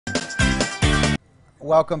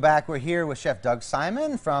Welcome back. We're here with Chef Doug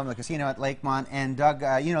Simon from the casino at Lakemont. And Doug,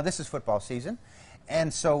 you know, this is football season,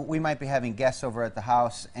 and so we might be having guests over at the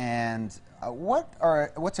house. And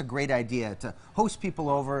what's a great idea to host people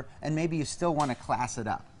over, and maybe you still want to class it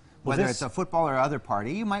up? Whether it's a football or other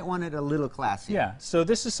party, you might want it a little classy. Yeah, so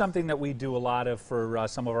this is something that we do a lot of for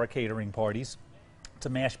some of our catering parties. It's a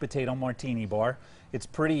mashed potato martini bar. It's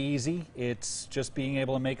pretty easy. It's just being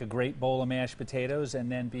able to make a great bowl of mashed potatoes and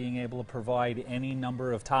then being able to provide any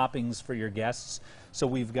number of toppings for your guests. So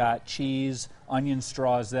we've got cheese, onion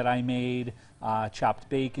straws that I made, chopped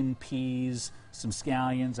bacon, peas, some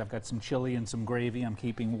scallions. I've got some chili and some gravy I'm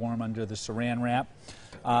keeping warm under the saran wrap.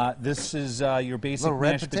 This is your basic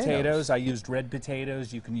mashed potatoes. I used red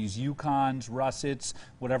potatoes. You can use Yukons, russets,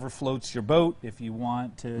 whatever floats your boat. If you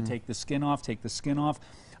want to take the skin off, take the skin off.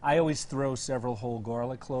 I always throw several whole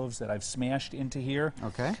garlic cloves that I've smashed into here.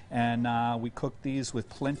 Okay. And we cook these with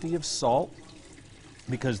plenty of salt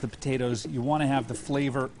because the potatoes, you want to have the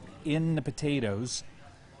flavor in the potatoes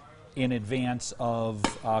in advance of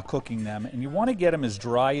cooking them. And you want to get them as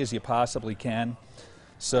dry as you possibly can.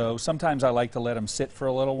 So sometimes I like to let them sit for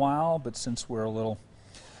a little while, but since we're a little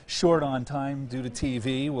short on time due to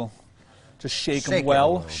TV, we'll just shake them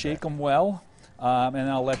well, and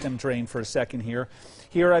I'll let them drain for a second here.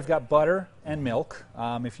 Here I've got butter and milk.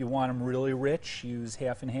 If you want them really rich, use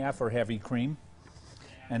half and half or heavy cream,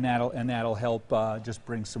 and that'll help just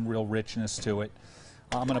bring some real richness to it.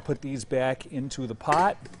 I'm going to put these back into the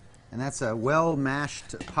pot. And that's a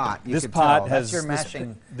well-mashed pot. This pot has your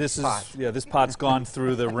mashing pot. This pot's gone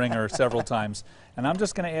through the ringer several times, and I'm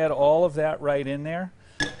just going to add all of that right in there.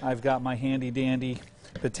 I've got my handy-dandy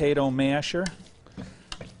potato masher.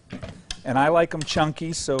 And I like them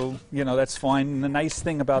chunky, so, you know, that's fine. And the nice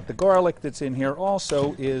thing about the garlic that's in here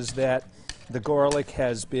also is that the garlic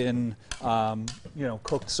has been, you know,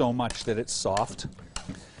 cooked so much that it's soft.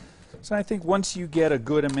 So I think once you get a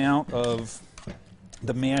good amount of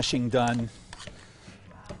the mashing done,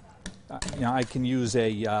 you know, I can use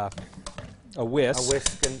a whisk. A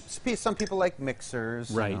whisk, and some people like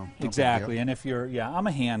mixers. Right, you know, exactly. And if you're, I'm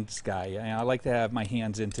a hands guy. I like to have my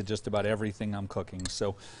hands into just about everything I'm cooking.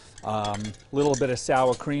 So a little bit of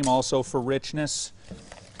sour cream also for richness.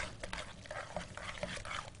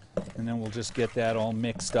 And then we'll just get that all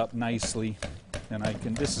mixed up nicely. And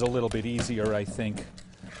this is a little bit easier, I think,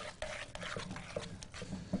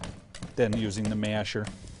 than using the masher.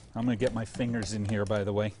 I'm going to get my fingers in here, by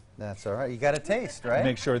the way. That's all right. You got to taste, right?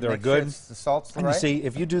 Make sure they're good. Sure the salt's and right. You see,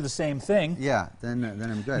 if you do the same thing, yeah, then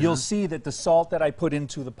I'm good. You'll see that the salt that I put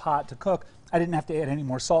into the pot to cook, I didn't have to add any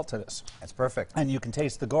more salt to this. That's perfect. And you can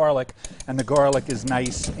taste the garlic, and the garlic is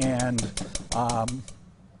nice, and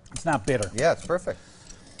it's not bitter. Yeah, it's perfect.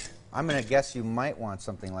 I'm going to guess you might want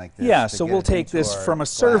something like this. Yeah, so we'll take this from a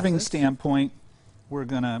serving standpoint. We're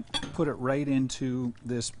going to put it right into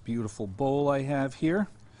this beautiful bowl I have here.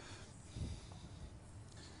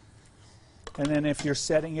 And then if you're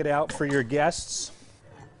setting it out for your guests,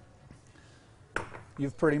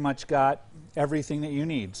 you've pretty much got everything that you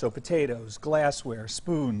need. So potatoes, glassware,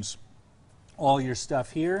 spoons, all your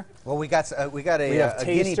stuff here. Well, we got a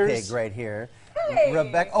guinea pig right here. Hey,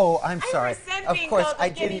 Rebecca, oh, I'm sorry. Of course, I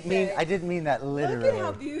didn't mean that literally. Look at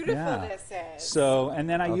how beautiful this is. So, and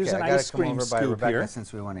then I use an ice cream scoop Rebecca here.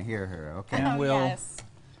 Since we want to hear her, okay? And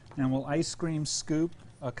we'll ice cream scoop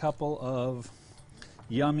a couple of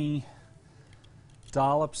yummy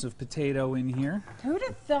dollops of potato in here. Who'd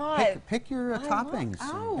have thought? Pick your toppings.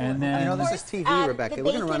 Oh, and then I know this is TV, Rebecca. We're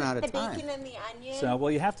going to run out of time. The bacon and the onion. So, well,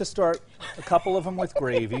 you have to start a couple of them with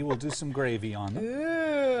gravy. We'll do some gravy on them.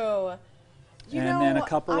 Ooh. And then a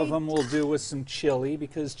couple of them we'll do with some chili,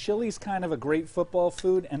 because chili's kind of a great football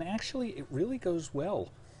food, and actually it really goes well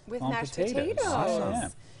with on mashed potatoes. Awesome. Yeah.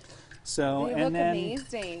 So they look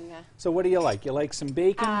amazing. So what do you like? You like some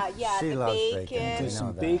bacon? Yeah, she loves bacon. Do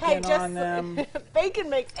some bacon on them. Bacon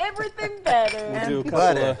makes everything better. We'll do a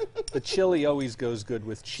couple of, the chili always goes good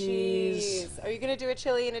with cheese. Are you going to do a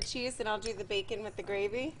chili and a cheese, and I'll do the bacon with the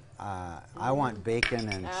gravy? I want bacon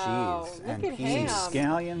and cheese and peas.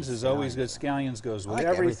 Scallions is always good. Scallions goes with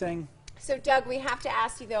everything. So, Doug, we have to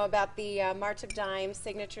ask you, though, about the March of Dimes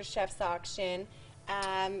Signature Chef's Auction.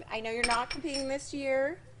 I know you're not competing this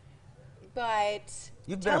year, but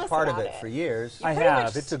you've been a part of it for years. I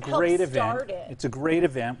have. It's a great event. It's a great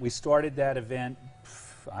event. We started that event,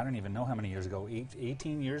 I don't even know how many years ago,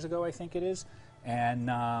 18 years ago, I think it is.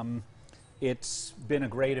 And it's been a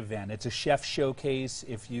great event. It's a chef showcase.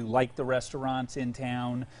 If you like the restaurants in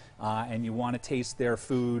town and you want to taste their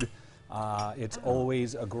food, it's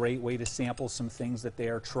always a great way to sample some things that they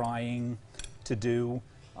are trying to do.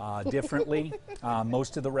 differently.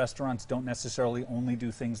 Most of the restaurants don't necessarily only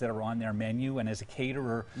do things that are on their menu, and as a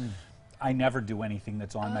caterer, I never do anything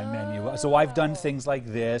that's on my menu. So I've done things like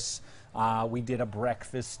this. We did a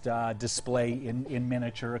breakfast display in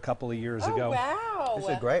miniature a couple of years ago. Wow. This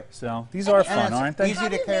is great. So these are fun, aren't they? Easy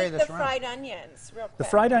to carry this around. The fried onions, real quick. The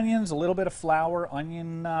fried onions, a little bit of flour,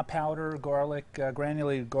 onion powder, garlic,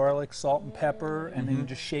 granulated garlic, salt and pepper, and then you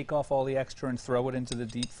just shake off all the extra and throw it into the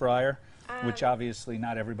deep fryer, which obviously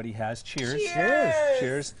not everybody has. Cheers. Cheers.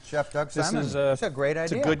 Cheers. Chef Doug This Simon. is It's a great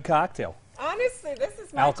idea. It's a good cocktail. Honestly, this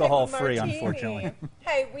is my Alcohol-free, type of martini. unfortunately.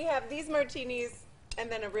 Hey, we have these martinis and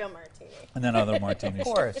then a real martini. And then other martinis. Of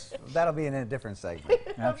course. That'll be in a different segment.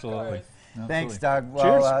 Absolutely. Of course. Thanks, Absolutely. Doug.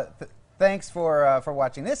 Cheers. Well, thanks for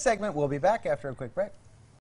watching this segment. We'll be back after a quick break.